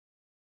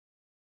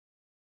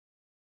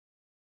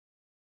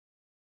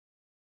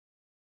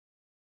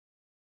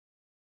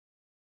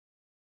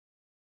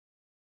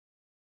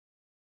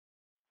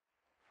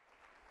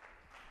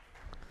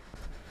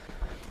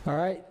All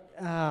right.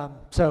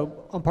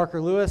 So I'm Parker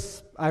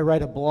Lewis. I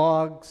write a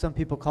blog. Some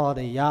people call it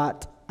a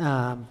yacht,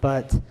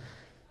 but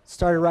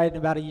started writing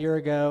about a year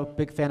ago.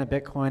 Big fan of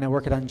Bitcoin. I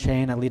work at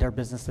Unchained. I lead our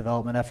business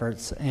development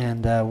efforts,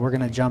 and we're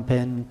going to jump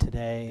in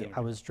today.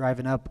 I was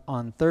driving up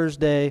on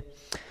Thursday,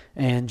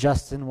 and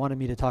Justin wanted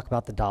me to talk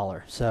about the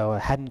dollar. So I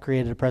hadn't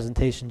created a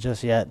presentation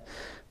just yet,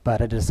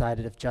 but I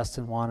decided if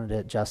Justin wanted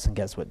it, Justin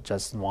gets what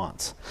Justin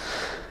wants.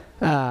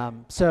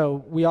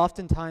 So we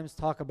oftentimes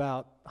talk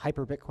about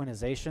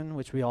hyperbitcoinization,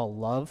 which we all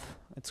love.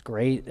 It's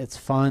great. It's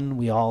fun.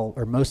 We all,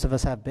 or most of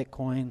us, have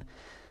Bitcoin.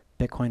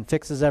 Bitcoin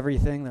fixes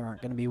everything. There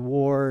aren't going to be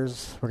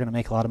wars. We're going to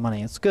make a lot of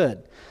money. It's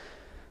good.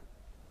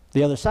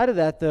 The other side of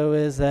that, though,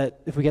 is that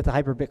if we get to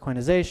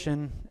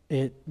hyperbitcoinization,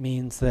 it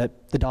means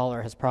that the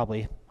dollar has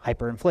probably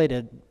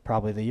hyperinflated,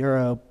 probably the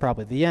euro,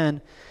 probably the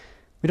yen.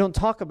 We don't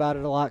talk about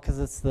it a lot because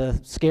it's the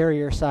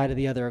scarier side of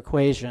the other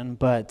equation,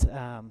 but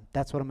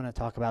that's what I'm going to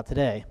talk about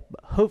today.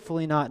 But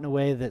hopefully not in a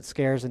way that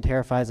scares and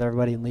terrifies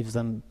everybody and leaves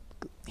them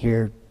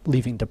here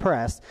leaving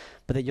depressed,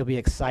 but that you'll be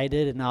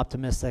excited and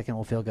optimistic and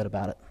will feel good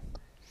about it.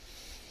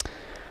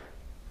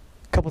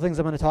 A couple things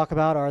I'm going to talk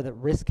about are that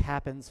risk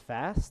happens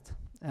fast.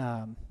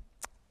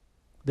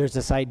 There's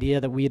this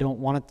idea that we don't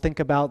want to think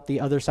about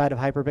the other side of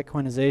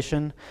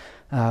hyperbitcoinization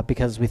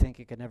because we think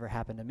it could never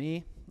happen to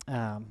me.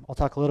 I'll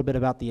talk a little bit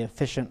about the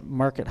efficient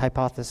market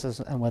hypothesis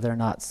and whether or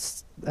not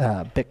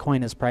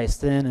Bitcoin is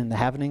priced in and the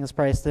halvening is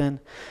priced in.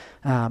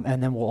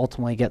 And then we'll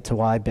ultimately get to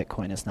why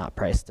Bitcoin is not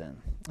priced in.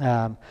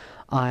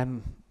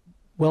 I'm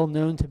well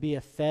known to be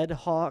a Fed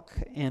hawk,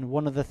 and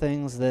one of the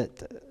things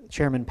that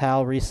Chairman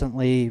Powell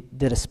recently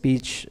did a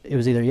speech, it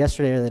was either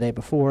yesterday or the day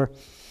before,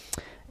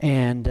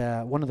 and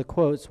one of the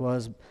quotes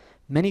was,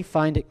 "Many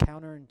find it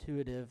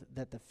counterintuitive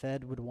that the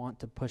Fed would want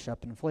to push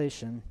up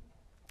inflation.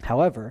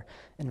 However,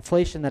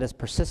 inflation that is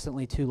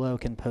persistently too low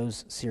can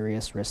pose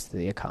serious risks to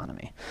the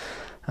economy."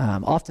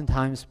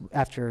 Oftentimes,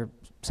 after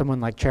someone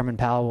like Chairman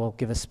Powell will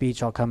give a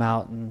speech, I'll come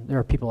out and there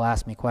are people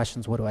ask me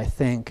questions, what do I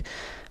think?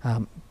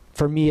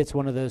 For me, it's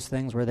one of those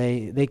things where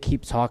they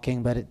keep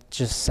talking, but it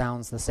just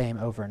sounds the same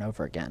over and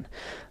over again.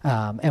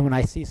 And when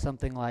I see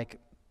something like,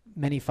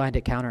 "Many find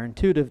it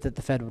counterintuitive that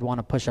the Fed would want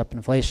to push up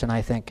inflation,"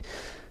 I think,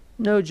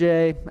 no,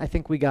 Jay, I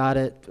think we got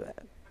it.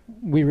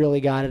 We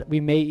really got it.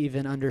 We may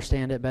even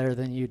understand it better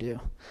than you do.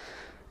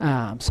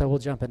 So we'll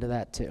jump into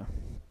that too.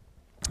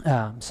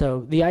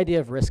 So the idea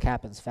of risk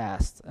happens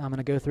fast. I'm going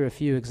to go through a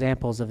few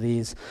examples of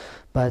these,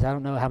 but I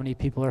don't know how many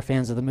people are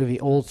fans of the movie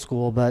Old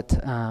School, but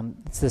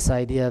it's this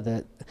idea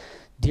that,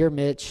 "Dear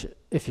Mitch,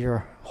 if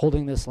you're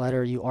holding this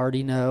letter, you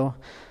already know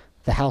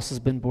the house has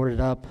been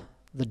boarded up,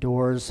 the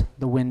doors,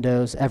 the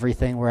windows,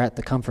 everything. We're at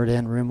the Comfort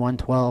Inn, room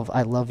 112.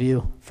 I love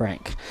you,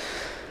 Frank."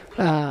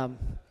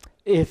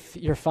 If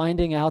you're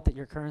finding out that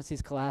your currency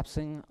is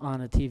collapsing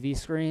on a TV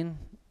screen,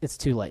 it's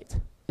too late.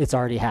 It's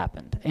already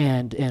happened.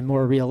 And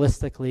more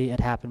realistically, it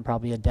happened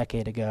probably a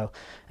decade ago,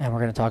 and we're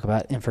going to talk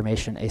about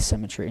information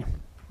asymmetry.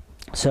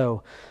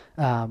 So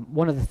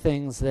one of the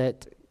things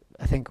that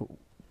I think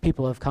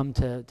people have come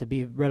to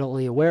be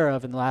readily aware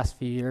of in the last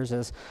few years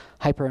is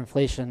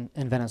hyperinflation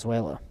in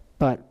Venezuela.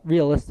 But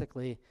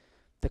realistically,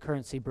 the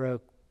currency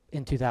broke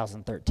in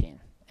 2013,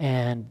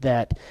 and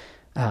that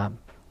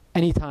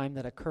anytime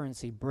that a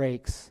currency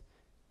breaks,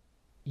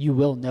 you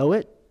will know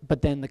it,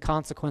 but then the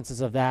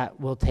consequences of that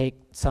will take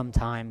some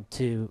time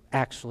to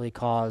actually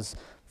cause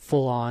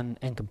full-on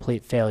and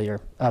complete failure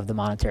of the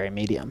monetary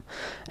medium.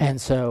 And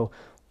so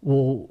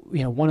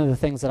one of the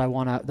things that I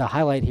want to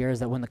highlight here is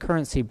that when the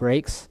currency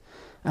breaks,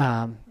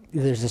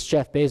 there's this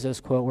Jeff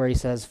Bezos quote where he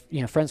says,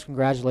 "Friends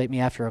congratulate me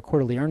after a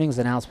quarterly earnings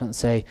announcement and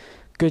say,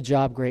 'Good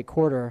job, great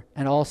quarter,'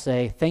 and I'll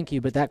say, 'Thank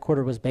you, but that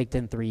quarter was baked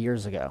in 3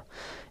 years ago.'"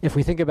 If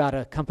we think about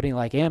a company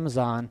like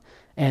Amazon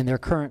and their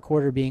current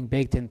quarter being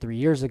baked in 3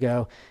 years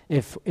ago,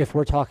 if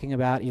we're talking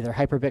about either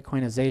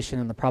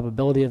hyperbitcoinization and the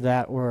probability of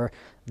that, or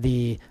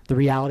the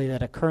reality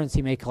that a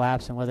currency may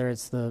collapse, and whether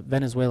it's the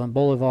Venezuelan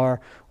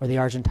bolivar or the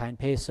Argentine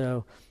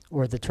peso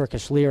or the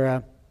Turkish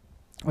lira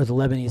or the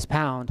Lebanese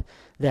pound,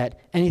 that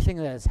anything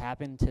that has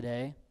happened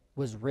today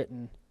was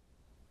written,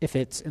 if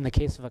it's in the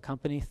case of a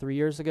company 3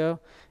 years ago,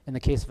 in the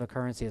case of a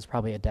currency it's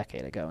probably a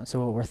decade ago. And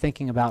so what we're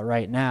thinking about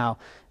right now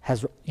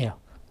has,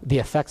 the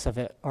effects of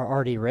it are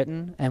already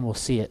written, and we'll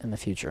see it in the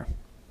future.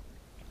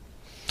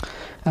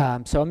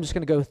 So I'm just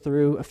going to go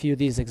through a few of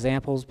these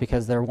examples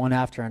because they're one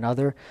after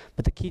another.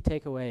 But the key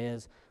takeaway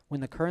is when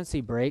the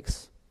currency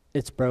breaks,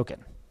 it's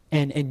broken,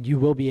 and you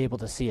will be able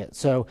to see it.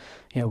 So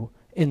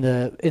in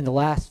the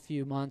last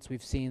few months,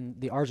 we've seen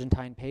the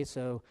Argentine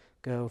peso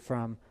go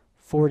from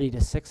 40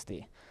 to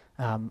 60.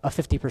 A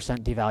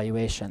 50%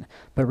 devaluation.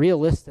 But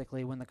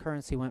realistically, when the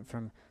currency went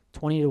from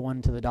 20 to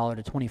 1 to the dollar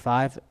to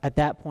 25, at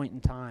that point in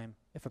time,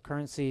 if a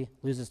currency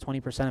loses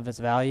 20% of its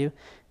value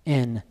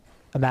in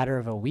a matter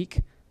of a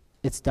week,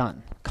 it's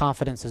done.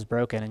 Confidence is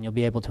broken, and you'll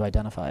be able to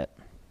identify it.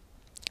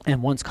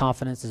 And once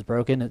confidence is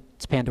broken,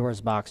 it's Pandora's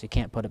box. You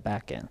can't put it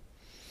back in.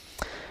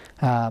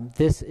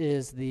 This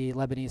is the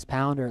Lebanese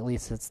pound, or at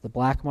least it's the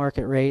black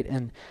market rate.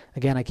 And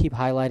again, I keep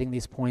highlighting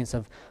these points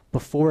of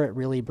before it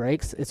really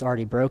breaks, it's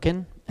already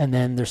broken. And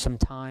then there's some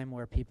time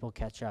where people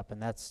catch up.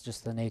 And that's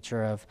just the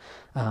nature of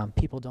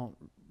people don't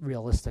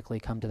realistically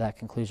come to that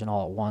conclusion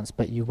all at once,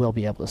 but you will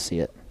be able to see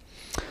it.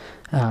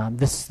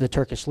 This is the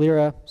Turkish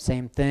lira,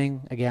 same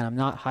thing. Again, I'm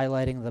not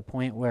highlighting the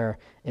point where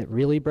it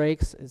really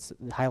breaks. It's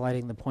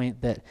highlighting the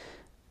point that,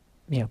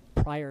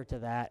 prior to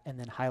that, and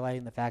then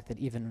highlighting the fact that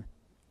even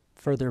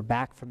further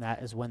back from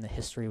that is when the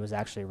history was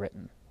actually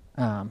written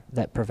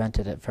that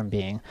prevented it from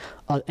being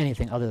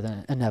anything other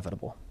than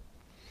inevitable.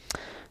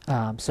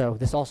 So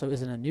this also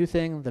isn't a new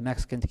thing. The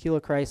Mexican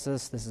tequila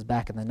crisis, this is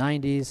back in the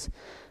 90s.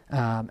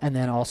 And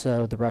then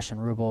also the Russian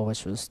ruble,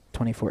 which was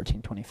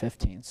 2014,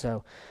 2015.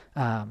 So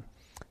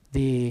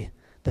the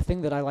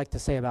thing that I like to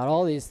say about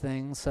all these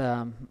things,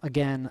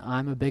 again,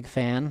 I'm a big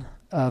fan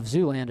of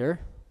Zoolander.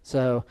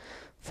 So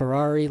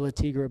Ferrari, La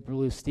Tigre,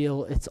 Blue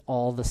Steel, it's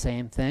all the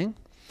same thing.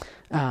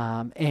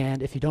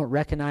 And if you don't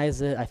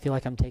recognize it, I feel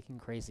like I'm taking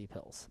crazy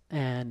pills.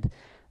 And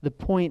the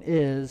point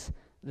is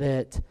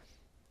that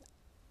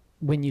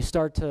when you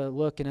start to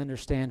look and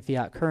understand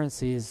fiat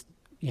currencies,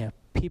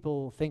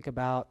 people think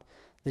about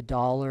the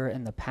dollar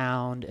and the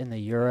pound and the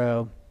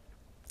euro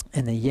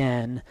and the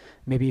yen,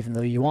 maybe even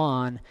the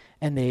yuan,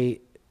 and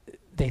they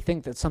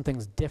think that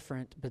something's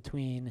different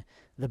between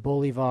the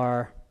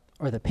bolivar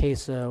or the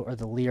peso or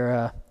the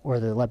lira or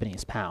the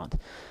Lebanese pound.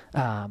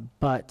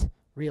 But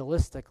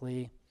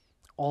realistically,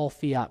 all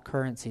fiat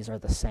currencies are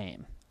the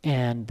same,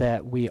 and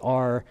that we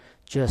are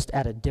just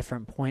at a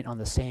different point on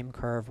the same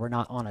curve. We're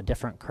not on a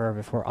different curve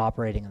if we're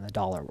operating in the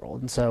dollar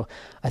world. And so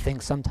I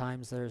think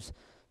sometimes there's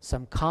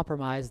some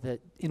compromise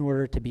that in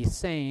order to be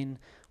sane,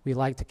 we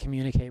like to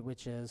communicate,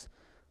 which is,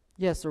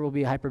 yes, there will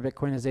be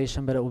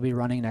hyperbitcoinization, but it will be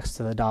running next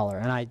to the dollar.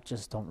 And I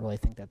just don't really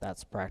think that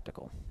that's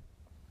practical.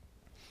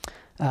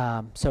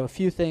 So a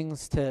few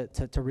things to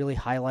really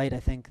highlight. I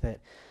think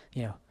that,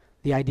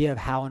 the idea of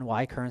how and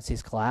why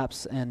currencies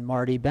collapse, and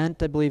Marty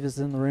Bent, I believe, is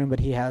in the room, but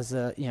he has,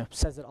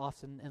 says it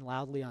often and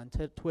loudly on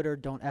Twitter,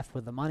 don't F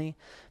with the money,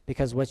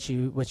 because what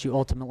you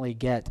ultimately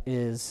get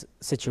is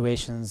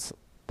situations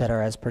that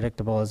are as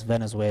predictable as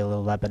Venezuela,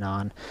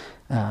 Lebanon,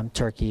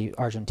 Turkey,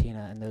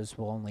 Argentina, and those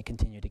will only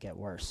continue to get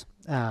worse.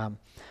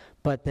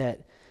 But that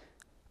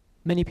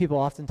many people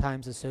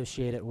oftentimes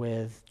associate it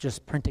with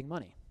just printing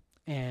money.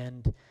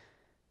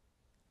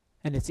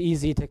 And it's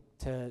easy to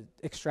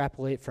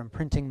extrapolate from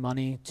printing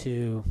money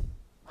to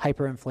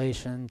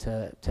hyperinflation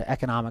to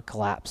economic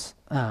collapse.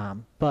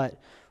 But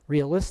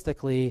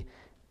realistically,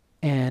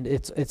 and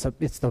it's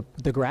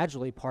the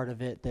gradually part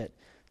of it, that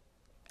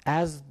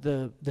as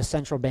the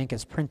central bank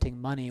is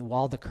printing money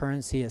while the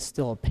currency is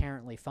still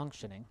apparently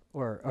functioning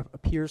or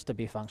appears to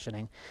be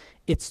functioning,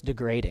 it's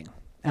degrading.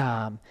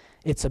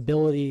 Its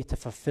ability to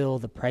fulfill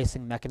the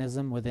pricing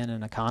mechanism within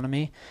an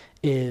economy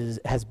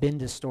has been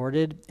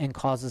distorted and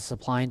causes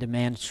supply and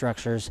demand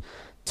structures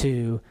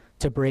to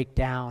break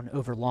down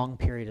over long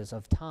periods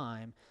of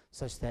time,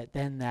 such that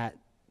then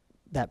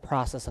that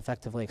process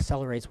effectively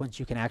accelerates once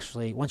you're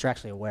actually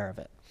aware of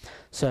it.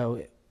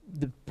 So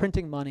the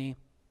printing money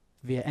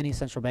via any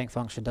central bank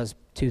function does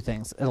two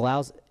things. It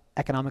allows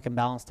economic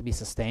imbalance to be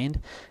sustained,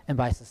 and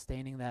by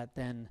sustaining that,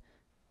 then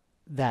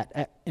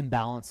that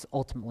imbalance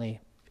ultimately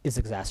is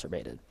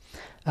exacerbated.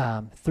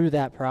 Through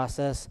that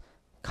process,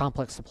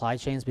 complex supply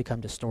chains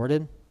become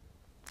distorted.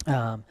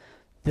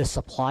 The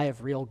supply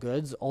of real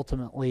goods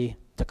ultimately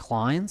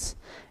declines,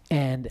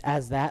 and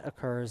as that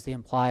occurs, the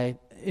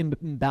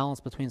imbalance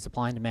between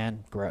supply and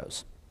demand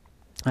grows.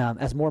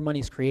 As more money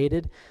is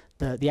created,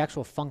 the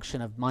actual function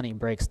of money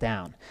breaks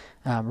down.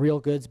 Real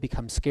goods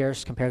become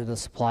scarce compared to the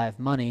supply of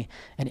money,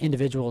 and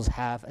individuals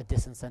have a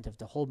disincentive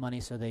to hold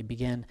money, so they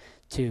begin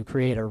to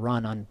create a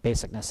run on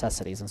basic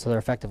necessities. And so they're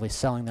effectively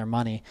selling their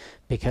money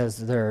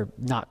because they're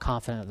not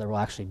confident that there will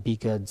actually be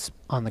goods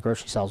on the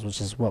grocery shelves, which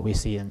is what we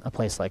see in a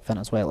place like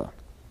Venezuela.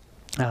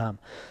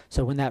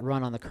 So when that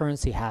run on the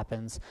currency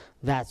happens,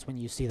 that's when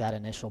you see that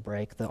initial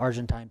break. The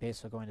Argentine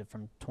peso going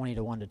from 20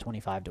 to 1 to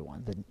 25 to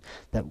 1.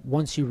 That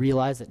once you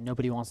realize that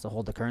nobody wants to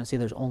hold the currency,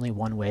 there's only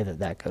one way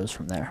that goes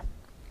from there.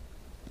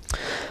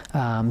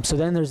 So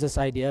then there's this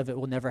idea of it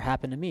will never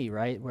happen to me,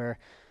 right? Where,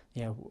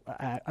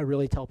 I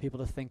really tell people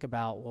to think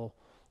about, well,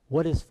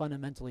 what is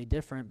fundamentally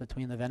different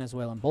between the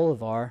Venezuelan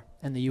bolivar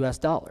and the U.S.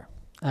 dollar?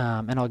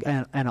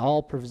 And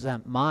I'll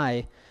present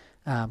my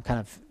kind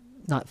of,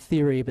 not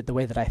theory, but the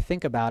way that I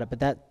think about it.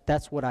 But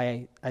that's what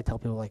I tell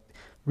people, like,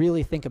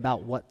 really think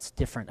about what's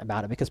different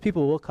about it, because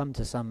people will come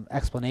to some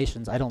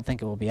explanations. I don't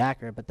think it will be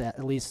accurate, but that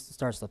at least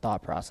starts the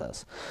thought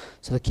process.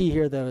 So the key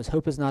here, though, is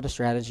hope is not a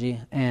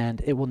strategy,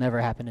 and it will never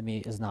happen to me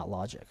is not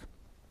logic.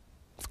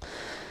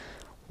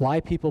 Why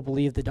people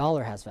believe the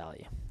dollar has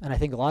value. And I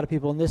think a lot of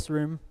people in this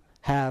room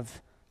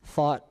have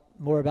thought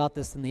more about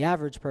this than the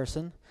average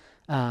person,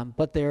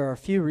 but there are a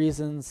few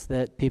reasons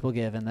that people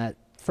give, and that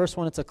first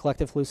one, it's a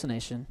collective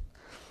hallucination.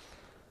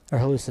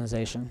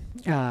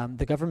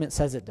 The government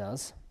says it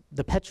does.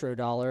 The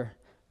petrodollar,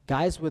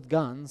 guys with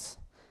guns,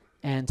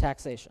 and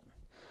taxation.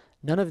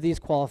 None of these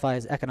qualify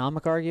as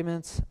economic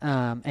arguments,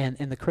 and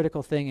the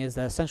critical thing is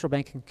that a central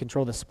bank can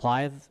control the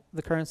supply of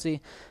the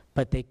currency,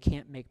 but they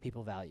can't make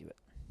people value it.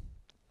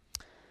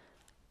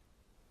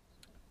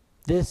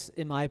 This,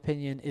 in my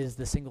opinion, is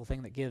the single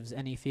thing that gives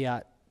any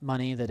fiat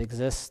money that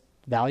exists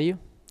value.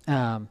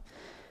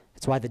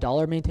 It's why the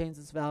dollar maintains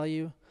its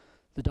value.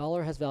 The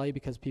dollar has value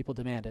because people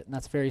demand it, and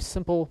that's a very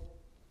simple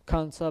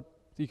concept.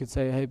 You could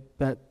say, hey,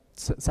 that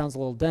sounds a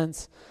little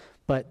dense,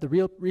 but the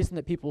real reason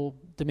that people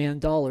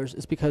demand dollars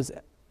is because,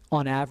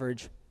 on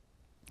average,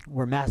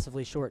 we're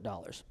massively short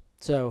dollars.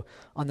 So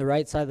on the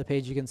right side of the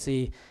page, you can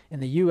see in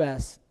the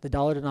U.S., the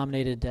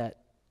dollar-denominated debt,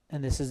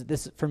 and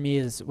this for me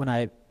is when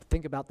I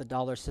think about the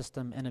dollar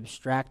system and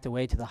abstract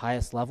away to the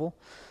highest level,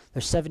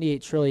 there's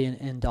 78 trillion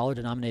in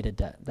dollar-denominated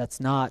debt. That's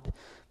not,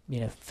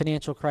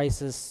 financial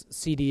crisis,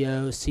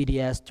 CDO,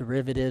 CDS,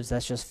 derivatives.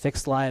 That's just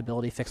fixed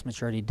liability, fixed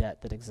maturity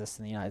debt that exists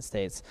in the United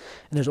States.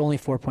 And there's only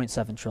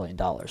 $4.7 trillion.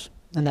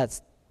 And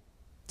that's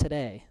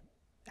today,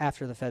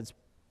 after the Fed's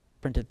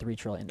printed $3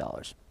 trillion.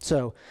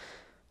 So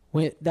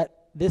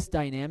this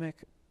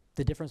dynamic,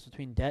 the difference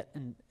between debt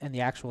and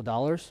the actual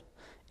dollars,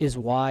 is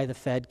why the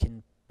Fed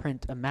can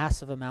print a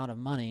massive amount of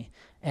money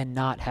and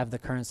not have the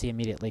currency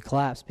immediately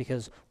collapse,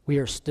 because we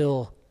are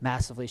still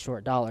massively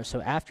short dollars.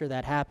 So after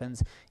that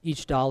happens,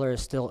 each dollar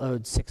is still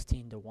owed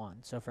 16 to 1.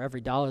 So for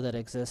every dollar that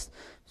exists,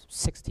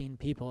 16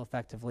 people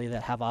effectively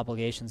that have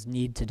obligations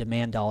need to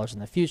demand dollars in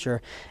the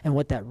future. And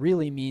what that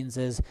really means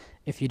is,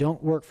 if you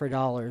don't work for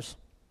dollars,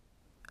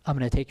 I'm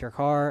going to take your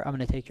car, I'm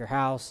going to take your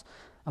house,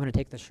 I'm going to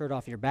take the shirt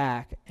off your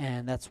back,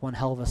 and that's one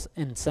hell of an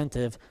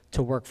incentive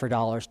to work for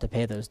dollars to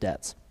pay those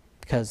debts,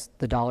 because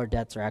the dollar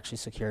debts are actually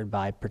secured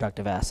by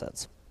productive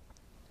assets.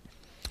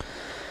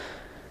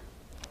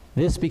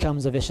 This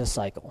becomes a vicious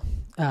cycle.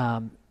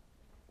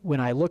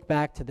 When I look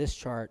back to this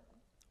chart,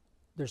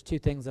 there's two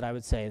things that I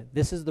would say.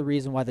 This is the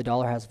reason why the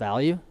dollar has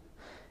value.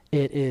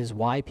 It is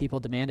why people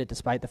demand it,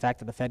 despite the fact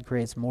that the Fed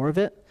creates more of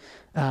it.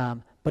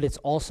 But it's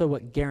also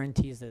what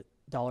guarantees that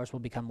dollars will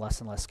become less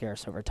and less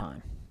scarce over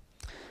time.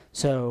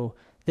 So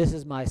this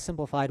is my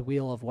simplified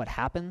wheel of what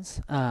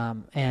happens.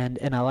 And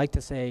I like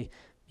to say,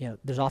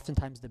 there's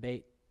oftentimes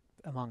debate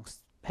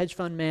amongst hedge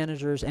fund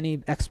managers.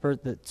 Any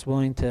expert that's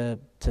willing to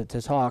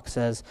talk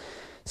says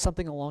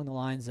something along the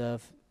lines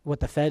of, what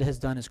the Fed has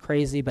done is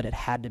crazy, but it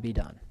had to be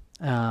done.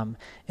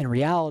 In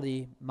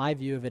reality, my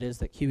view of it is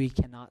that QE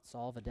cannot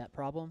solve a debt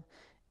problem,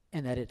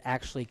 and that it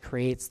actually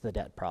creates the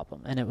debt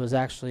problem. And it was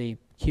actually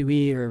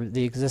QE, or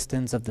the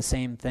existence of the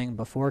same thing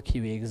before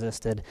QE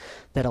existed,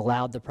 that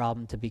allowed the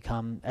problem to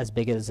become as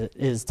big as it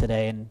is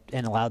today,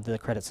 and allowed the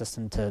credit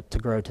system to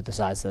grow to the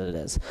size that it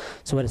is.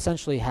 So what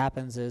essentially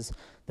happens is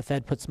the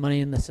Fed puts money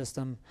in the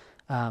system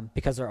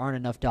because there aren't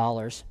enough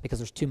dollars, because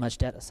there's too much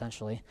debt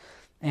essentially.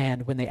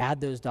 And when they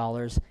add those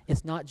dollars,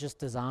 it's not just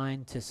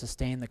designed to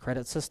sustain the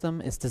credit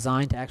system, it's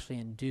designed to actually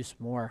induce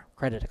more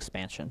credit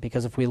expansion.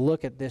 Because if we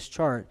look at this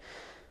chart,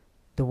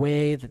 the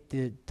way that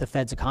the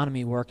Fed's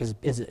economy works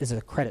is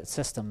a credit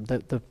system.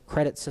 The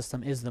credit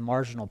system is the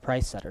marginal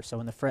price setter. So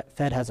when the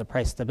Fed has a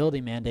price stability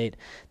mandate,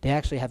 they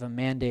actually have a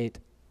mandate,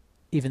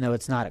 even though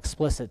it's not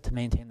explicit, to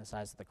maintain the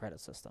size of the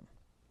credit system.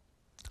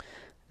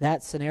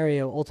 That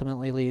scenario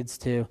ultimately leads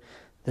to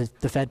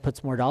the Fed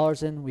puts more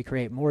dollars in, we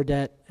create more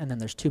debt, and then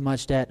there's too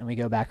much debt, and we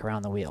go back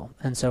around the wheel.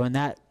 And so in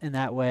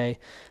that way,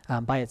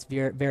 by its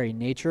very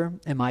nature,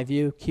 in my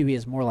view, QE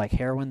is more like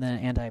heroin than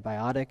an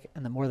antibiotic,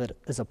 and the more that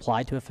is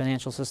applied to a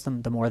financial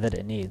system, the more that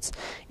it needs.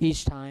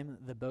 Each time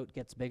the boat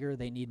gets bigger,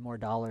 they need more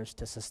dollars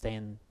to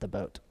sustain the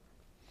boat.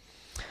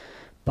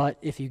 But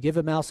if you give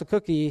a mouse a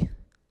cookie,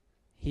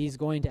 he's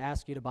going to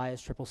ask you to buy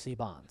his CCC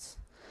bonds.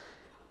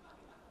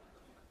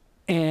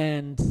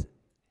 And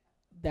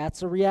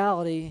that's a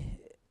reality.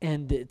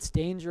 And it's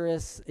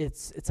dangerous.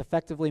 It's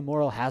effectively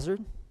moral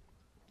hazard,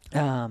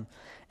 and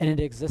it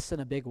exists in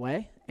a big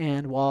way.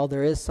 And while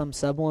there is some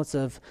semblance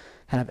of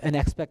kind of an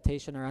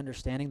expectation or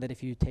understanding that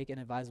if you take an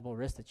advisable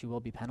risk that you will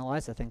be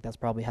penalized, I think that's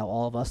probably how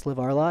all of us live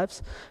our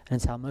lives, and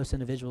it's how most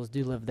individuals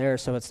do live there.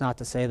 So it's not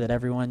to say that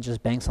everyone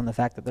just banks on the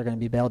fact that they're going to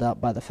be bailed out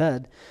by the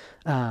Fed,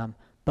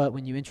 but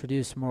when you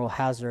introduce moral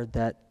hazard,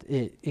 that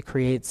it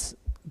creates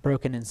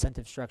broken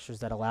incentive structures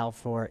that allow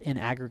for in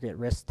aggregate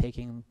risk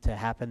taking to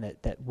happen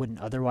that wouldn't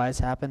otherwise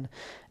happen.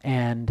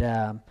 And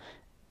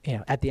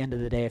at the end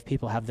of the day, if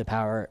people have the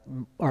power,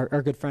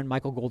 our good friend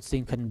Michael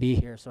Goldstein couldn't be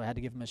here, so I had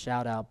to give him a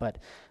shout out, but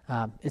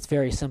it's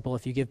very simple.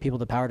 If you give people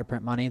the power to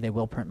print money, they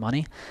will print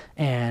money.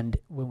 And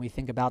when we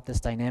think about this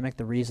dynamic,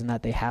 the reason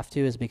that they have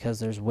to is because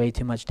there's way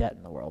too much debt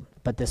in the world.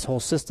 But this whole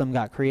system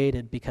got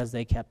created because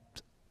they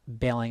kept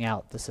bailing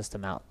out the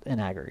system out in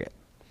aggregate.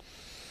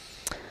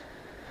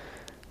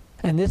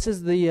 And this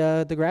is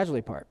the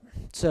gradually part.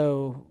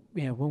 So,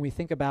 when we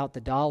think about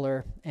the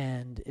dollar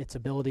and its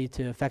ability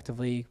to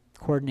effectively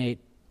coordinate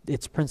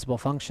its principal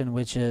function,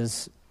 which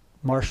is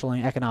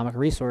marshaling economic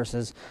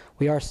resources,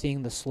 we are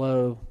seeing the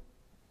slow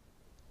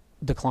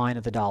decline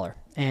of the dollar.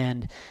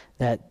 And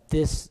that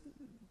this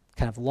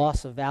kind of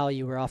loss of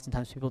value, where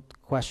oftentimes people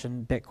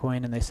question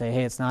Bitcoin and they say,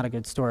 hey, it's not a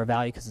good store of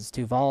value because it's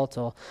too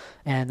volatile.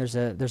 And there's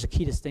a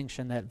key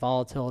distinction that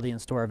volatility and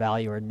store of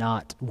value are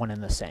not one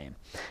and the same,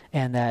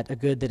 and that a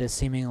good that is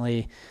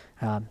seemingly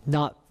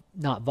not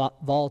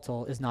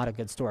volatile is not a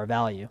good store of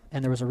value.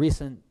 And there was a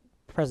recent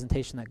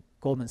presentation that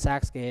Goldman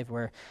Sachs gave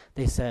where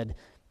they said,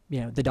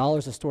 the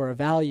dollar's a store of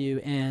value,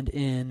 and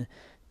in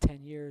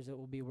 10 years it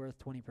will be worth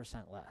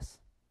 20% less.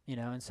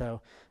 And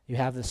so you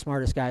have the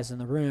smartest guys in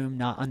the room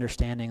not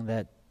understanding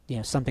that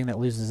something that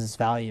loses its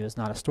value is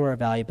not a store of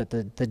value, but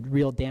the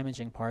real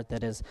damaging part,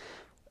 that is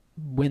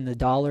when the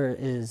dollar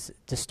is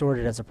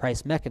distorted as a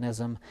price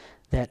mechanism,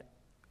 that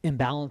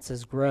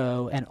imbalances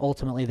grow and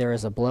ultimately there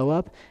is a blow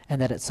up, and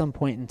that at some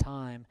point in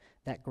time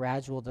that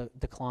gradual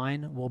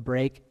decline will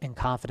break, and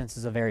confidence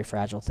is a very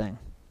fragile thing.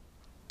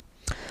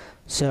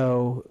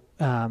 So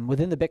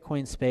within the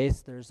Bitcoin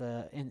space, there's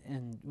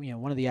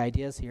one of the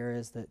ideas here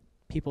is that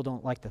people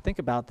don't like to think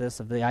about this,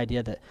 of the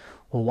idea that,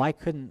 well, why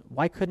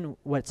couldn't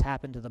what's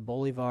happened to the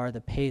bolivar,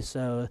 the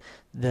peso,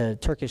 the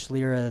Turkish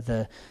lira,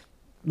 the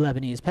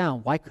Lebanese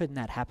pound, why couldn't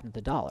that happen to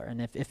the dollar?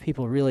 And if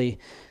people really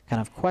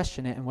kind of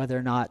question it, and whether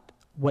or not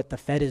what the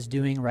Fed is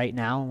doing right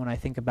now, and when I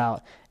think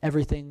about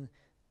everything,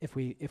 if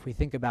we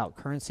think about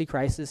currency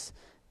crisis,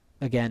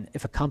 again,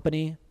 if a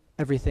company,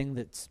 everything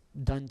that's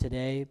done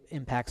today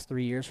impacts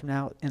 3 years from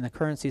now, in the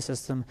currency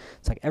system,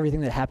 it's like everything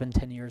that happened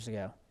 10 years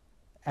ago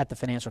at the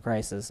financial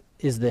crisis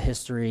is the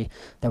history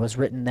that was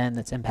written then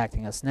that's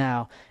impacting us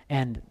now,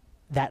 and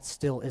that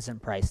still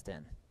isn't priced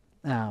in.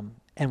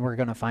 And we're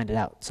going to find it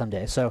out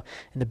someday. So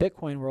in the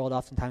Bitcoin world,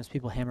 oftentimes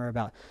people hammer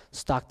about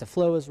stock to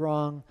flow is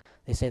wrong.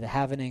 They say the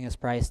halvening is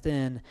priced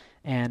in.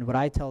 And what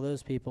I tell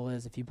those people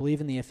is, if you believe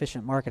in the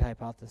efficient market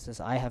hypothesis,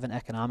 I have an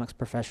economics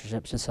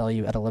professorship to sell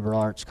you at a liberal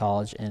arts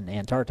college in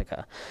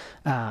Antarctica.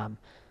 The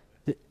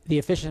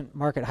efficient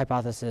market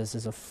hypothesis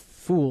is a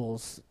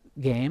fool's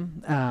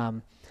game.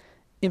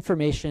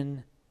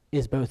 Information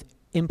is both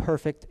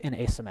imperfect and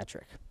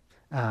asymmetric.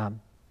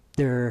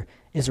 There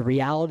is a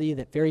reality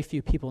that very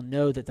few people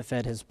know that the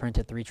Fed has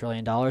printed $3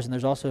 trillion, and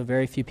there's also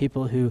very few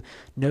people who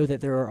know that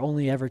there are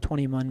only ever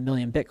 21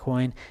 million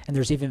Bitcoin, and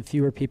there's even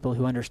fewer people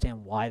who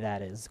understand why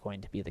that is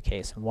going to be the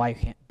case and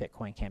why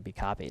Bitcoin can't be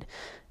copied.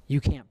 You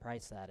can't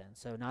price that in.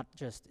 So not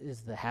just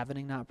is the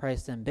halvening not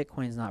priced in,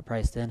 Bitcoin's not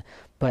priced in,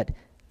 but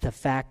the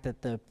fact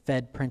that the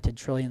Fed printed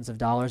trillions of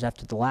dollars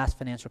after the last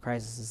financial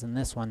crisis and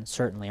this one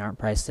certainly aren't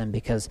priced in,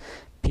 because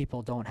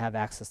people don't have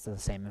access to the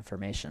same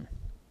information.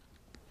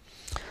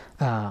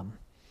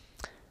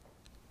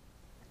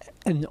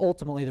 And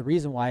ultimately, the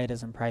reason why it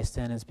isn't priced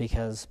in is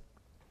because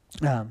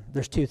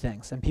there's two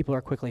things, and people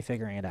are quickly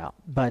figuring it out.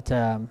 But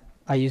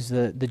I use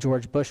the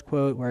George Bush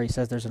quote where he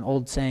says there's an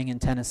old saying in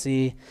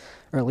Tennessee,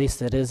 or at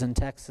least it is in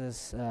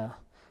Texas,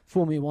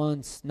 fool me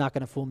once, not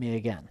going to fool me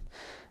again.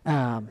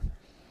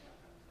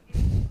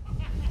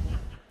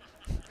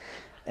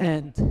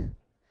 And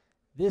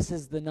this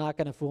is the not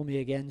going to fool me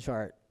again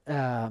chart.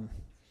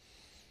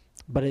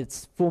 But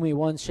it's fool me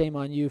once, shame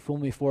on you, fool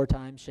me 4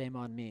 times, shame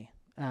on me.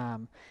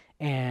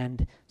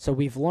 And so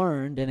we've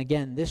learned, and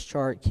again, this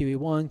chart,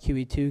 QE1,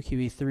 QE2,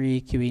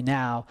 QE3, QE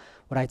now,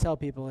 what I tell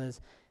people is,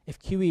 if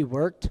QE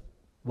worked,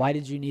 why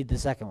did you need the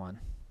second one?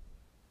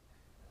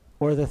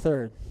 Or the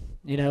third?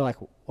 Like,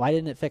 why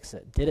didn't it fix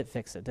it? Did it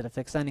fix it? Did it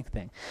fix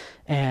anything?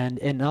 And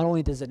not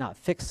only does it not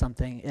fix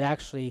something, it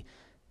actually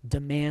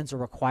demands or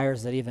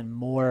requires that even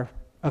more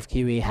of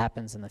QE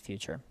happens in the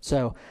future.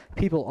 So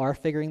people are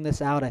figuring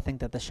this out. I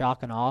think that the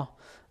shock and awe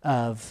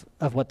of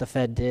what the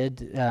Fed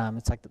did,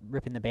 it's like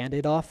ripping the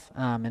Band-Aid off.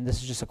 And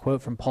this is just a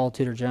quote from Paul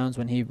Tudor Jones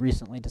when he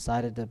recently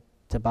decided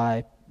to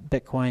buy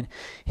Bitcoin.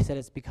 He said,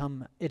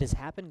 it has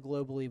happened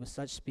globally with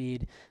such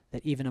speed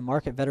that even a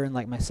market veteran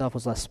like myself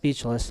was less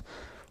speechless.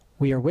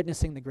 We are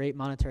witnessing the great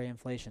monetary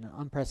inflation, an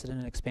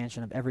unprecedented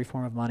expansion of every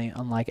form of money,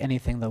 unlike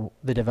anything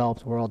the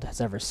developed world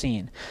has ever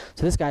seen.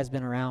 So this guy's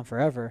been around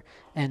forever,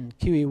 and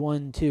QE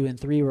 1, 2, and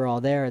 3 were all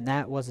there, and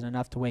that wasn't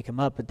enough to wake him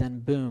up, but then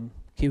boom,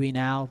 QE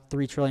now,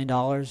 $3 trillion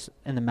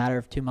in the matter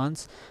of 2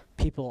 months.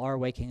 People are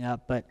waking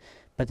up, but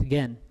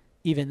again,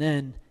 even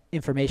then,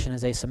 information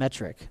is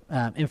asymmetric.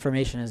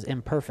 Information is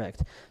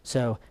imperfect.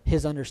 So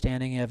his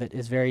understanding of it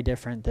is very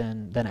different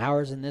than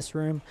ours in this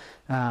room,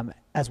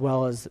 as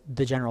well as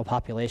the general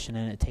population,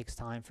 and it takes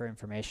time for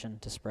information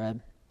to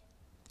spread.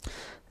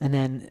 And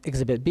then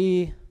Exhibit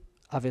B,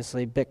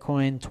 obviously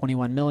Bitcoin,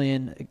 21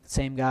 million,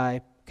 same guy,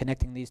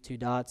 connecting these two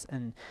dots.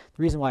 And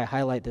the reason why I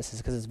highlight this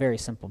is because it's very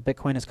simple.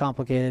 Bitcoin is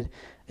complicated.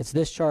 It's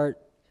this chart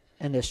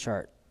and this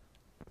chart.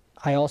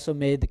 I also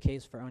made the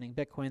case for owning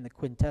Bitcoin. The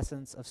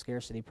quintessence of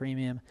scarcity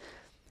premium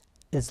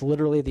is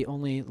literally the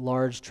only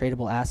large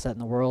tradable asset in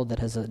the world that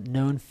has a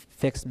known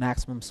fixed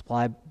maximum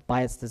supply.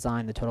 By its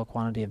design, the total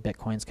quantity of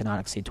Bitcoins cannot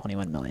exceed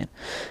 21 million.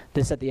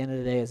 This, at the end of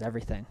the day, is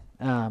everything.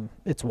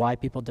 It's why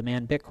people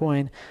demand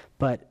Bitcoin,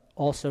 but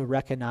also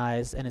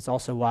recognize, and it's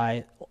also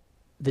why,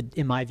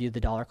 in my view,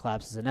 the dollar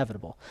collapse is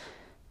inevitable.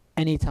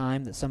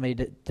 Anytime that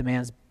somebody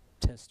demands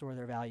to store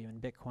their value in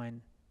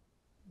Bitcoin,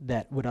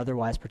 that would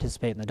otherwise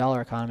participate in the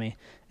dollar economy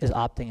is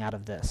opting out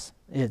of this.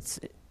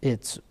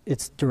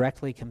 It's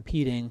directly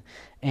competing,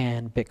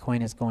 and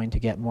Bitcoin is going to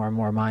get more and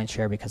more mind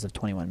share because of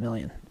 21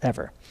 million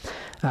ever.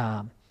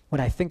 When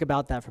I think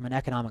about that from an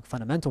economic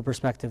fundamental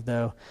perspective,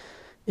 though,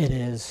 it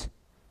is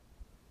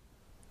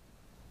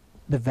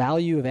the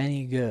value of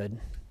any good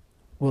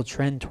will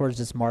trend towards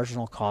its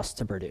marginal cost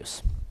to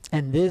produce.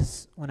 And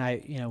this, when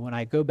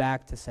I go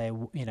back to say,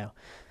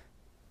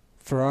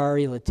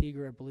 Ferrari, La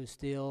Tigre, Blue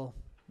Steel,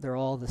 they're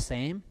all the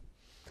same.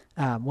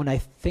 When I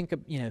think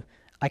of,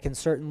 I can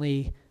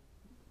certainly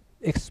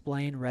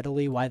explain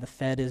readily why the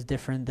Fed is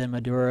different than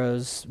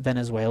Maduro's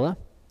Venezuela.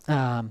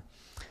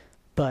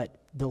 But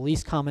the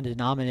least common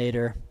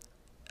denominator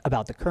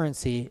about the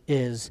currency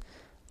is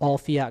all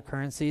fiat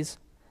currencies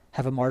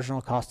have a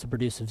marginal cost to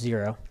produce of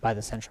 0 by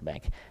the central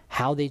bank.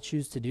 How they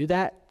choose to do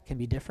that can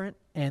be different,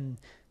 and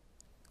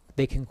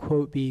they can,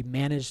 quote, be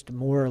managed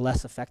more or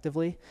less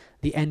effectively.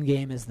 The end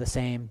game is the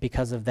same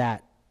because of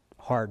that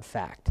hard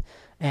fact,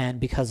 and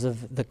because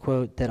of the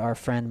quote that our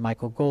friend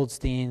Michael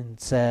Goldstein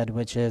said,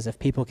 which is, if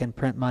people can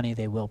print money,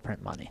 they will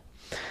print money.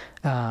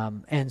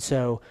 And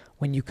so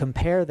when you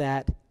compare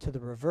that to the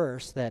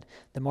reverse, that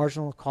the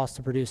marginal cost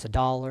to produce a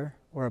dollar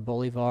or a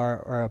bolivar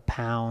or a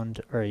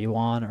pound or a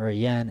yuan or a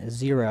yen is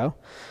 0,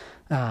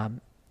 and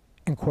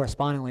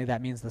correspondingly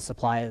that means the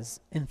supply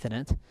is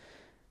infinite,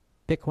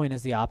 Bitcoin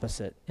is the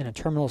opposite. In a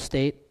terminal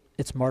state,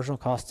 its marginal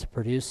cost to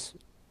produce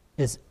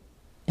is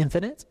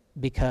infinite,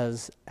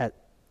 because at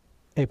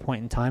a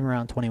point in time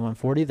around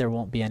 2140 there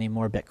won't be any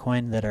more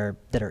Bitcoin that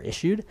are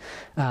issued,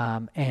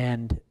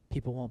 and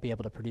people won't be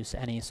able to produce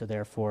any, so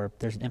therefore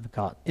there's an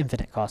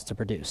infinite cost to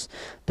produce.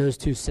 Those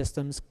two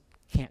systems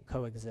can't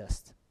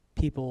coexist.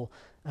 People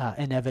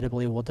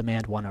inevitably will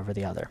demand one over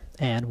the other.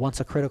 And once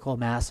a critical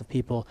mass of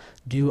people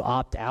do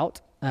opt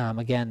out,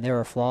 again, there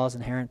are flaws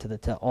inherent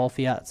to all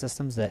fiat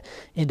systems that,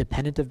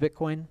 independent of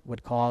Bitcoin,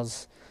 would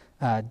cause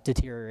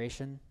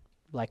deterioration,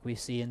 like we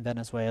see in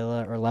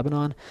Venezuela or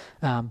Lebanon.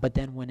 But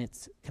then when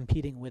it's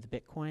competing with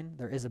Bitcoin,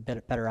 there is a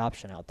better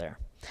option out there.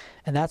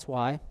 And that's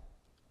why,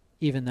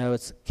 even though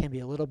it can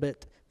be a little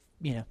bit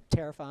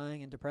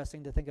terrifying and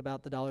depressing to think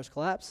about the dollar's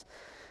collapse,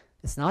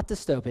 it's not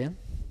dystopian.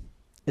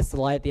 It's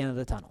the light at the end of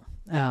the tunnel.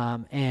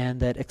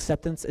 And that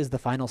acceptance is the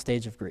final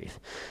stage of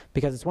grief.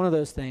 Because it's one of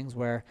those things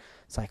where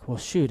it's like, well,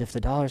 shoot, if the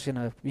dollar's going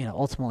to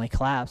ultimately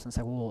collapse, and it's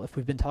like, well, if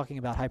we've been talking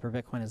about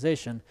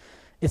hyperbitcoinization,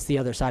 it's the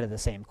other side of the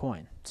same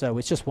coin. So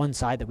it's just one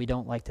side that we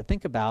don't like to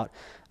think about.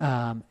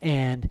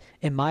 And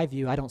in my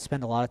view, I don't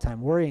spend a lot of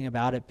time worrying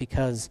about it,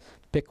 because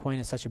Bitcoin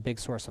is such a big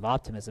source of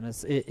optimism.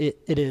 It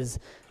is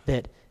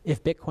that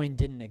if Bitcoin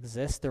didn't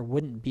exist, there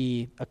wouldn't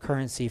be a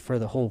currency for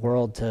the whole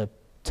world to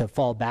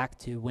fall back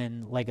to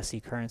when legacy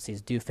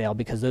currencies do fail,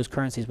 because those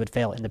currencies would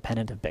fail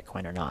independent of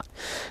Bitcoin or not.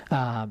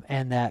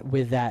 And that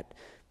with that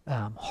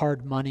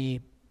hard money,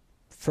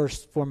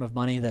 first form of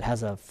money that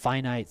has a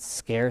finite,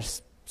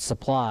 scarce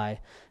supply,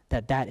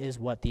 that is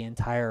what the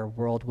entire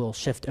world will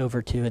shift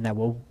over to, and that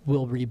will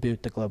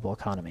reboot the global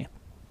economy.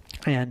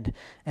 And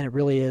it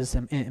really is,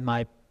 in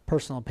my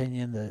personal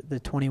opinion, the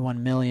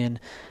 21 million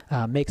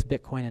makes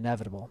Bitcoin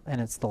inevitable, and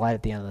it's the light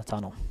at the end of the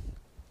tunnel.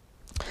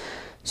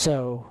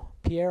 So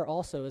Pierre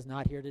also is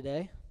not here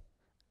today,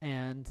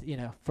 and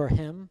for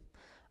him,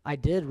 I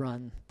did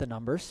run the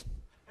numbers.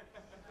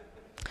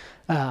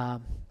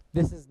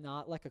 This is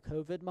not like a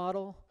COVID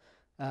model.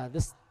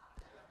 This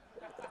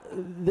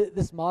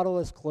model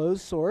is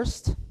closed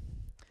sourced.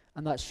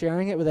 I'm not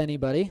sharing it with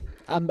anybody.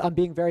 I'm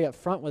being very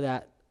upfront with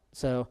that.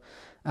 So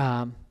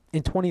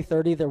in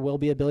 2030, there will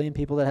be 1 billion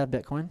people that have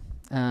Bitcoin.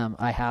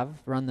 I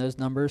have run those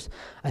numbers.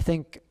 I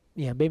think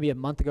maybe a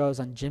month ago I was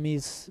on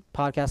Jimmy's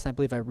podcast, and I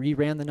believe I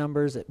reran the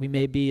numbers. We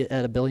may be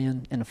at 1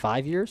 billion in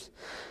 5 years.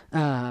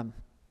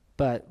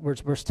 But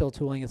we're still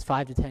tooling. It's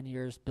 5 to 10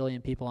 years, 1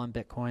 billion people on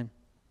Bitcoin.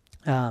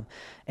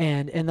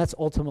 And that's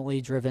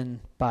ultimately driven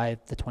by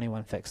the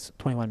 21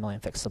 million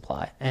fixed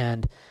supply.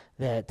 And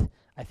that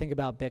I think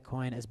about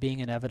Bitcoin as being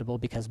inevitable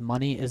because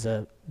money is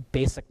a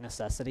basic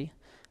necessity.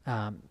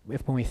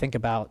 When we think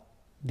about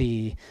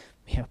the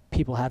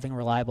people having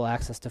reliable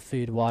access to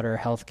food, water,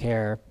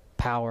 healthcare,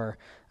 power,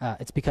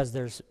 it's because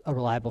there's a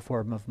reliable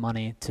form of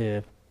money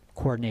to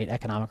coordinate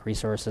economic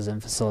resources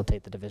and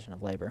facilitate the division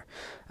of labor.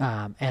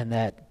 And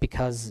that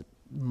because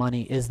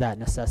money is that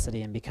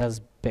necessity, and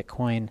because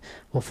Bitcoin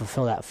will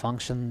fulfill that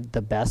function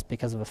the best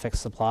because of a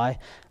fixed supply,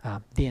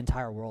 the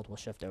entire world will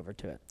shift over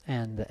to it,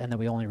 and that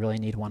we only really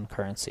need one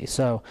currency.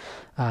 So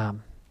my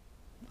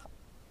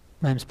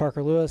name's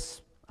Parker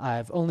Lewis.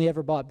 I've only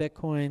ever bought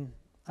Bitcoin.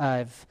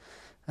 I've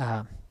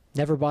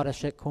never bought a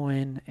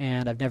shitcoin,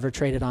 and I've never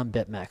traded on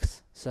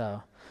BitMEX.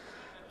 So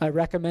I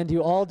recommend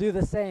you all do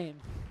the same.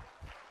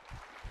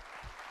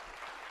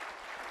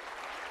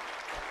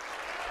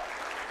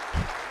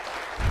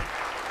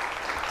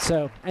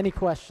 So, any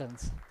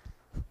questions?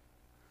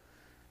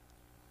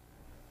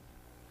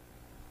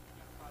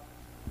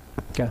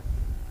 Okay.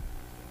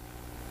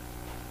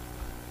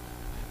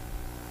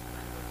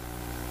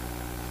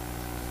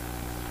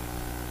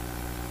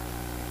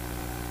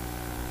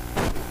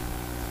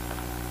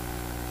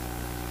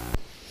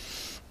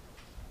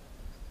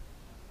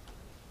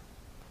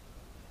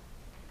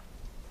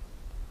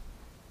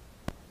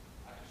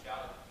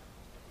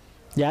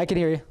 Yeah, I can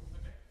hear you.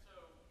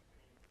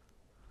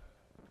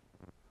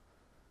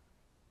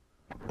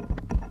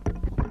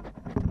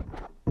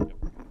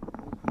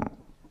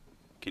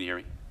 Can you hear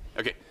me?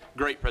 Okay,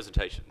 great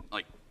presentation,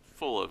 like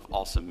full of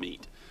awesome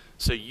meat.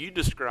 So you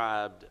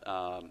described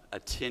a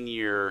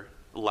 10-year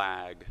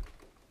lag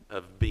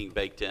of being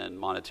baked in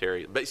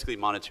monetary, basically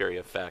monetary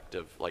effect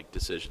of like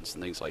decisions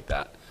and things like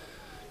that.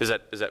 Is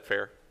that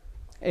fair?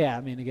 Yeah,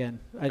 I mean, again,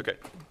 Okay.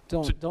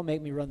 don't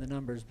make me run the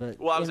numbers, but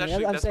Well, I'm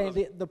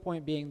saying the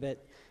point being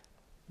that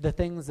the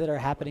things that are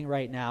happening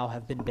right now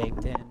have been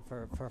baked in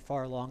for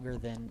far longer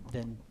than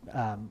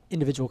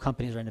individual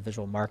companies or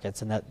individual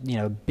markets, and that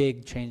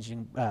big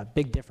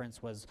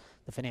difference was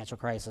the financial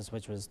crisis,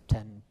 which was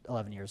 10,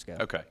 11 years ago.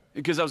 Okay,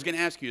 because I was going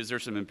to ask you, is there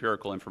some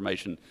empirical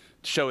information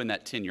showing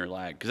that 10-year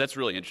lag? Because that's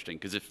really interesting.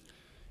 Because if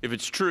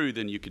it's true,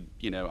 then you could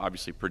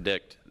obviously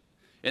predict.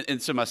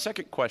 And so my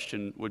second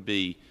question would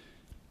be,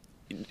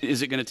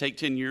 is it going to take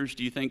 10 years,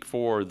 do you think,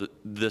 for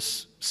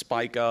this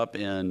spike up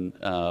in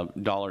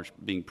dollars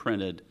being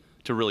printed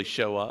to really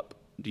show up,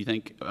 do you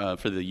think,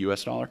 for the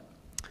U.S. dollar?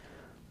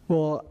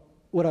 Well,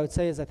 what I would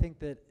say is I think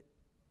that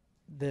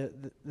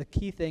the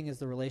key thing is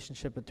the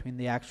relationship between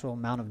the actual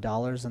amount of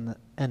dollars and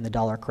the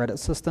dollar credit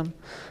system.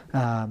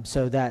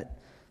 So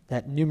that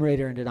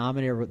numerator and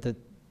denominator,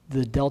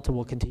 the delta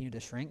will continue to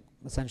shrink,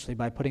 essentially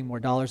by putting more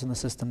dollars in the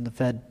system. The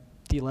Fed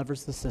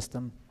delevers the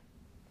system.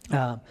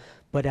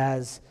 But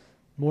as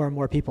more and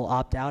more people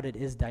opt out, it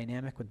is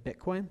dynamic with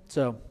Bitcoin.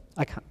 So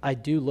I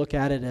do look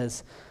at it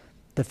as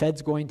the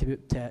Fed's going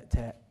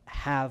to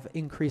have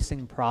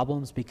increasing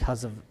problems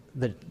because of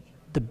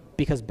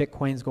because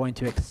Bitcoin's going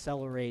to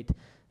accelerate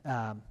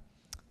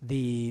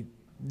the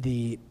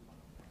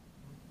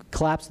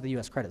collapse of the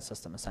U.S. credit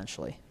system,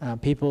 essentially.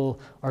 People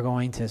are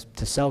going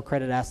to sell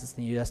credit assets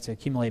in the U.S. to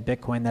accumulate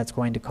Bitcoin. That's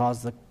going to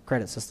cause the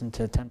credit system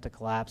to attempt to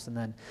collapse, and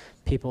then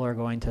people are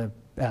going to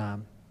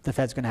the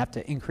Fed's going to have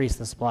to increase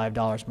the supply of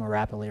dollars more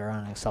rapidly or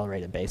on an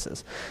accelerated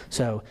basis.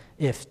 So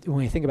when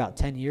we think about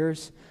 10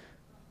 years,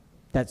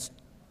 that's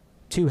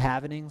 2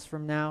 halvenings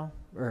from now,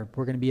 or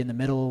we're going to be in the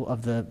middle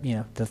of the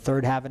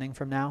third halvening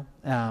from now.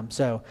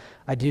 So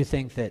I do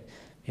think that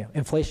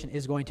inflation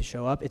is going to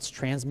show up. It's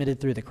transmitted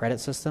through the credit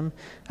system.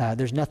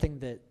 There's nothing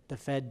that the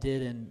Fed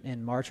did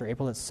in March or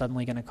April that's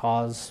suddenly going to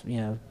cause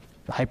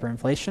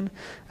hyperinflation.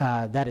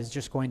 That is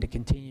just going to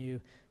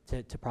continue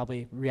to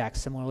probably react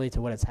similarly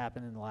to what has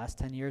happened in the last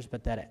 10 years,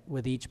 but that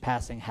with each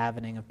passing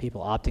halvening of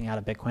people opting out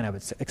of Bitcoin, I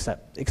would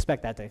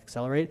expect that to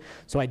accelerate.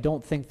 So I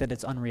don't think that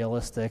it's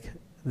unrealistic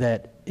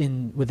that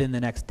within the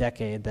next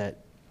decade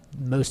that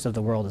most of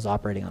the world is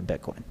operating on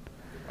Bitcoin.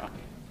 Wow.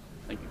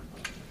 Thank you.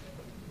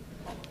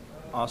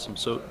 Awesome.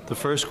 So the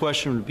first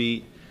question would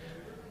be,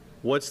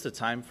 what's the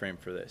time frame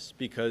for this?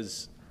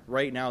 Because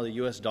right now the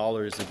US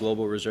dollar is the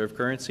global reserve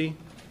currency,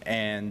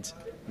 and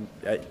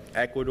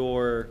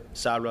Ecuador,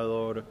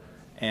 Salvador,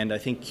 and I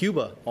think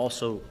Cuba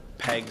also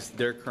pegs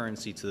their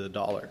currency to the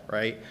dollar,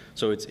 right?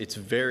 So it's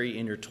very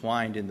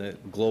intertwined in the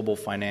global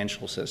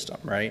financial system,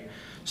 right?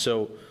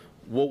 So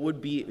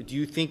do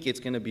you think it's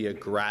going to be a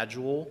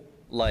gradual,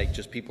 like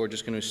just people are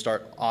just going to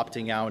start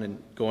opting out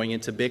and going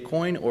into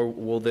Bitcoin, or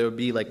will there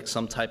be like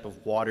some type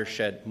of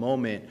watershed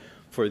moment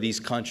for these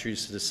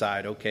countries to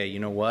decide, okay, you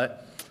know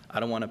what? I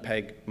don't want to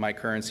peg my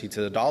currency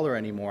to the dollar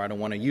anymore. I don't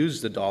want to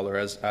use the dollar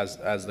as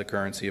the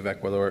currency of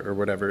Ecuador or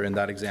whatever in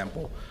that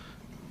example.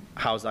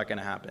 How's that going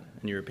to happen,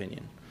 in your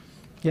opinion?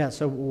 Yeah,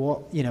 so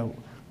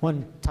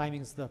one,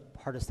 timing's the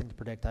hardest thing to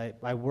predict.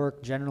 I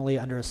work generally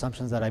under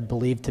assumptions that I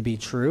believe to be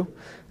true,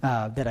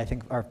 that I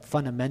think are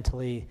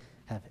fundamentally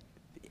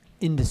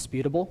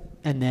indisputable,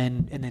 and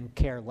then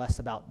care less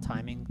about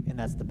timing, and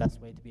that's the best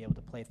way to be able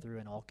to play through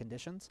in all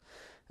conditions.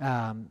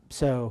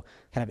 So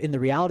kind of in the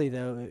reality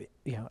though,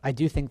 I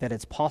do think that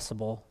it's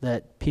possible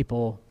that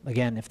people,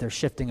 again, if they're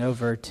shifting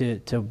over to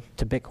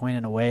Bitcoin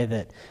in a way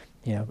that,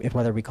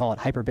 whether we call it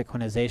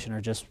hyperbitcoinization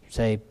or just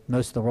say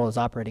most of the world is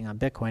operating on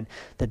Bitcoin,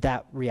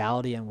 that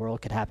reality and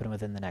world could happen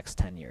within the next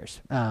 10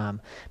 years,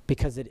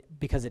 because it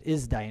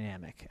is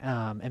dynamic,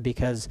 and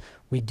because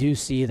we do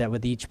see that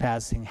with each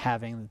passing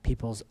having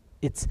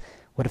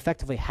what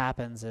effectively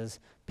happens is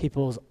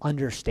people's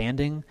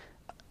understanding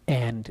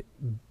and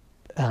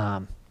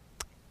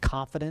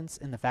confidence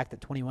in the fact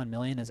that 21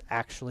 million is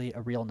actually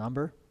a real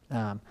number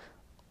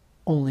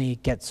only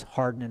gets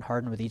hardened and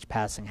hardened with each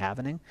passing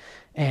halvening,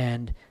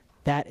 and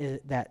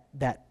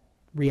that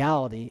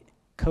reality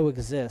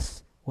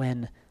coexists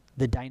when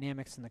the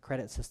dynamics in the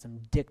credit system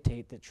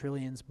dictate that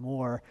trillions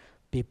more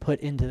be put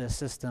into the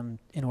system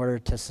in order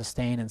to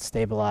sustain and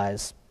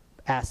stabilize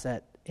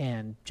asset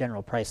and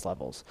general price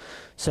levels.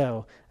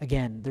 So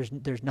again,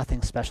 there's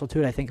nothing special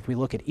to it. I think if we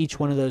look at each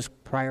one of those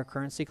prior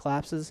currency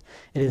collapses,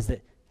 it is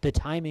that the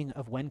timing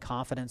of when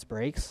confidence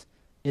breaks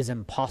is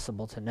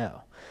impossible to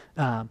know.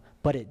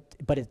 But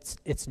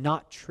it's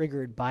not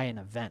triggered by an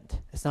event.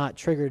 It's not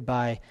triggered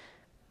by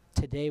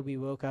today we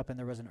woke up and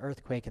there was an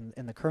earthquake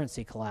and the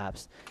currency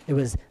collapsed. It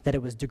was that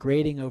it was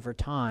degrading over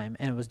time,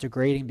 and it was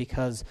degrading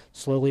because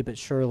slowly but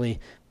surely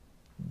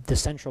the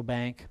central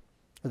bank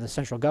or the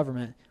central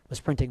government was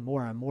printing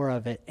more and more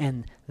of it,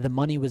 and the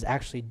money was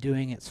actually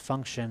doing its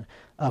function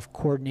of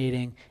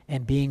coordinating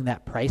and being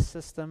that price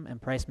system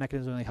and price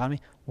mechanism in the economy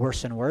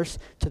worse and worse,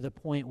 to the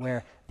point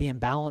where the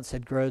imbalance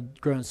had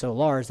grown so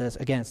large that,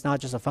 again, it's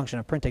not just a function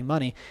of printing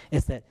money,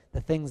 it's that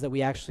the things that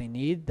we actually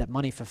need, that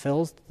money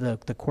fulfills, the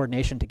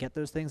coordination to get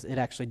those things, it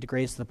actually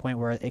degrades to the point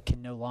where it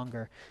can no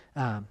longer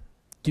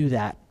do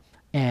that.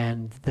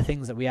 And the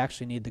things that we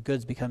actually need, the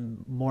goods,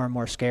 become more and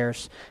more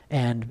scarce,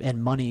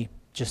 and money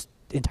just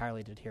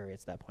entirely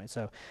deteriorates at that point.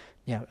 So,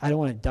 I don't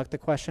want to duck the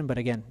question, but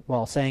again,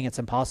 while saying it's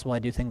impossible, I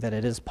do think that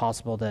it is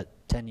possible that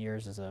 10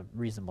 years is a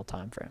reasonable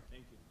time frame.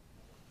 Thank you.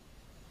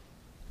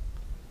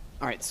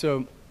 All right,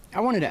 so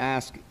I wanted to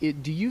ask,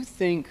 do you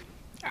think,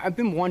 I've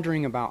been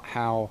wondering about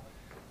how,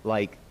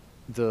 like,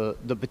 the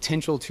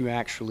potential to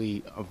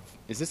actually,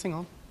 is this thing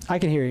on? I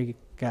can hear you,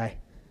 Guy.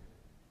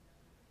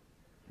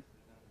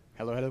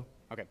 Hello?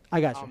 Okay. I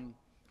got you.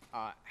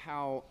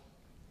 How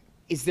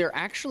is there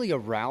actually a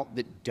route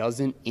that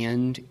doesn't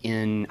end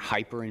in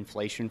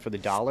hyperinflation for the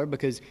dollar?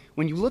 Because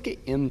when you look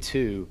at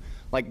M2,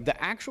 like, the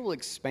actual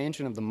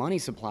expansion of the money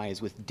supply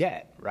is with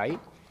debt, right?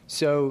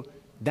 So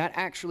that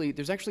actually,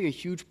 there's actually a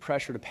huge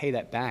pressure to pay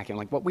that back. And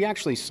like what we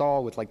actually saw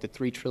with like the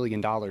 $3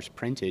 trillion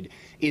printed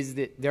is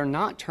that they're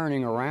not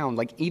turning around,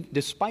 like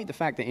despite the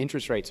fact that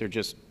interest rates are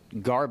just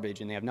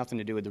garbage and they have nothing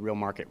to do with the real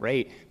market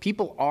rate,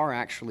 people are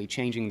actually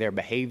changing their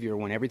behavior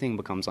when everything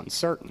becomes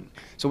uncertain.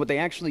 So what they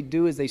actually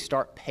do is they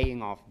start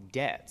paying off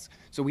debts.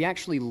 So we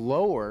actually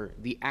lower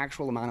the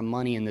actual amount of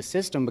money in the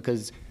system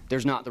because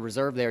there's not the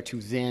reserve there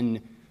to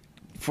then,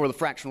 for the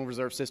fractional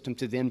reserve system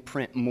to then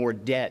print more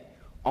debt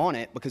on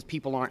it, because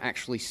people aren't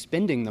actually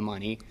spending the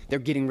money, they're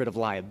getting rid of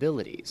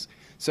liabilities.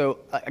 So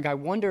I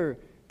wonder,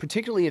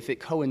 particularly if it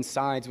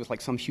coincides with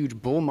like some huge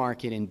bull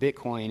market in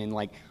Bitcoin and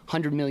like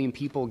 100 million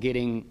people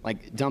getting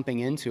like dumping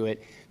into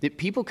it, that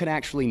people could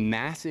actually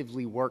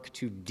massively work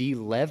to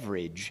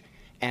deleverage,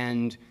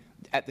 and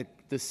at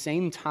the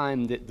same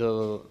time that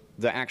the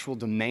actual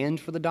demand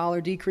for the dollar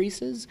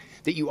decreases,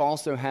 that you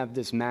also have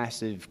this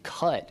massive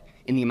cut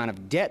in the amount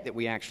of debt that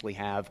we actually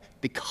have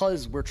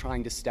because we're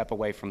trying to step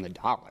away from the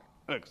dollar.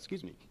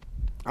 Excuse me.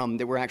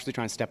 That we're actually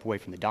trying to step away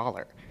from the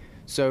dollar.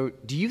 So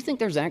do you think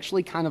there's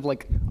actually kind of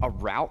like a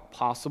route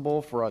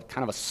possible for a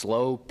kind of a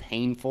slow,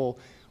 painful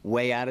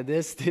way out of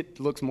this that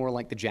looks more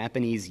like the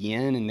Japanese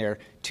yen and their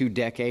 2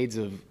 decades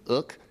of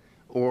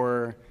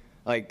or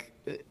like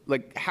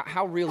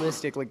how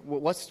realistic, like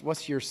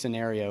what's your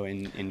scenario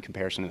in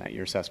comparison to that,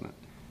 your assessment?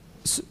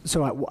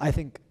 So I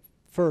think,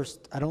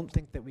 first, I don't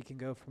think that we can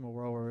go from a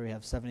world where we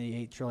have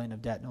 $78 trillion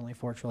of debt and only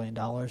 $4 trillion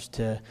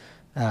to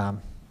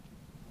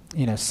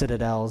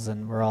citadels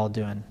and we're all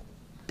doing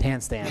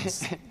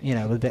handstands,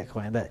 with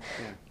Bitcoin. But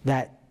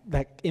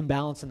that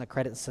imbalance in the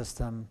credit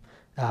system,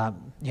 I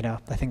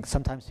think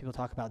sometimes people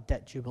talk about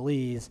debt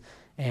jubilees,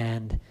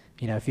 and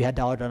if you had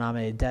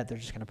dollar-denominated debt, they're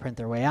just going to print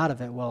their way out of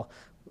it. Well,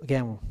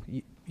 again,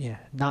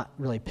 not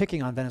really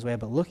picking on Venezuela,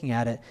 but looking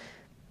at it,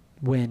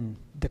 when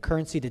the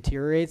currency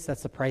deteriorates,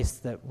 that's the price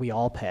that we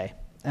all pay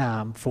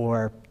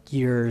for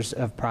years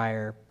of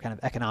prior kind of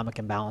economic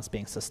imbalance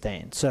being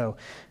sustained. So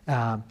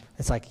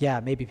it's like,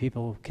 maybe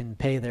people can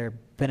pay their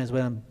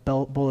Venezuelan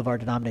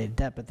Bolivar-denominated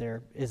debt, but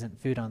there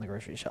isn't food on the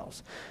grocery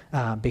shelves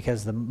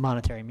because the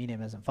monetary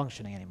medium isn't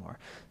functioning anymore.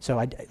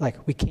 So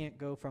we can't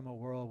go from a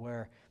world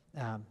where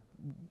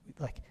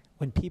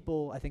when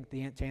people, I think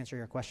to answer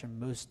your question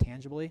most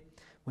tangibly,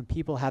 when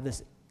people have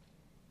this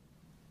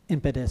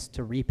impetus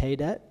to repay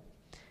debt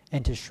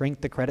and to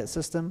shrink the credit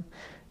system,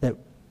 that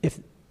if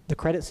the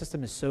credit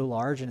system is so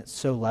large and it's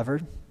so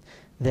levered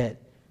that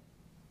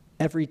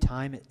every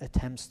time it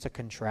attempts to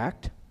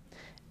contract,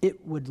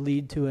 it would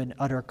lead to an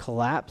utter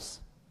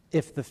collapse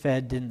if the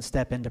Fed didn't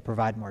step in to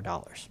provide more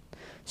dollars.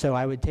 So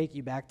I would take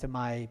you back to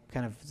my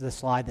kind of the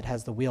slide that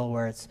has the wheel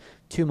where it's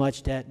too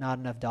much debt, not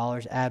enough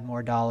dollars, add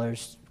more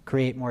dollars,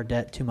 create more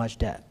debt, too much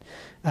debt.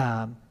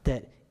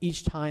 That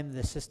each time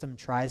the system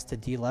tries to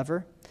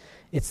delever,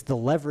 it's the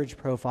leverage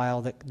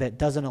profile that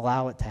doesn't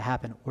allow it to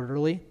happen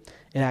orderly.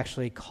 It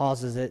actually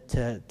causes it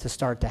to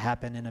start to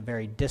happen in a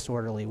very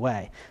disorderly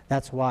way.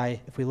 That's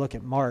why if we look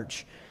at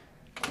March,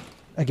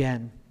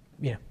 again,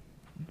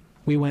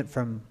 we went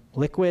from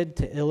liquid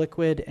to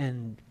illiquid,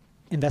 and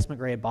investment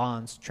grade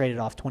bonds traded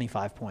off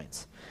 25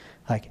 points.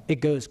 Like, it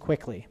goes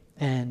quickly,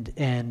 and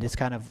it's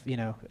kind of,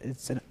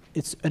 it's an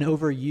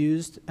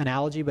overused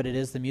analogy, but it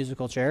is the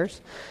musical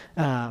chairs,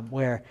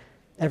 where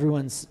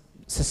everyone's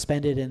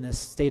suspended in this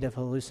state of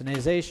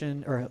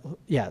hallucination,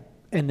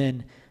 and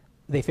then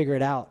they figure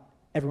it out.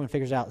 Everyone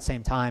figures it out at the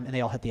same time, and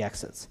they all hit the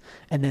exits.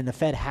 And then the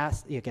Fed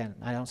has, again,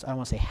 I don't want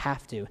to say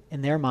have to.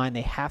 In their mind,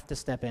 they have to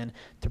step in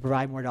to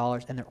provide more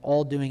dollars, and they're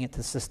all doing it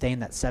to sustain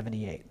that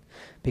 78.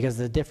 Because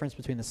the difference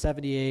between the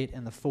 78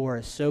 and the 4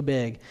 is so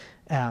big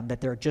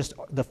that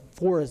the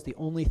 4 is the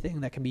only thing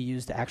that can be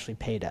used to actually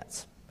pay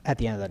debts at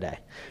the end of the day.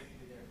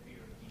 Their fear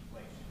of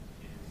deflation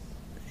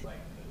is like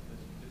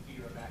the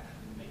fear of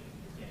actually making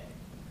the debt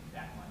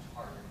that much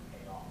harder to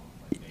pay off.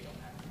 Like they don't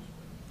have to.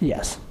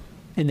 Yes,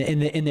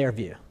 in their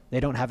view. They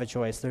don't have a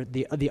choice.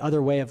 The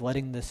other way of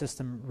letting the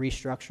system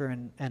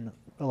restructure and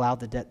allow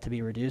the debt to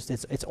be reduced,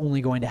 it's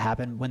only going to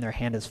happen when their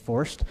hand is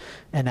forced,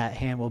 and that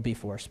hand will be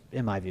forced,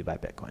 in my view, by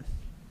Bitcoin.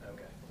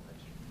 Okay.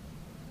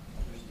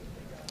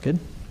 Good?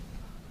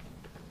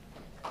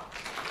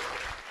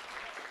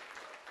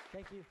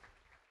 Thank you.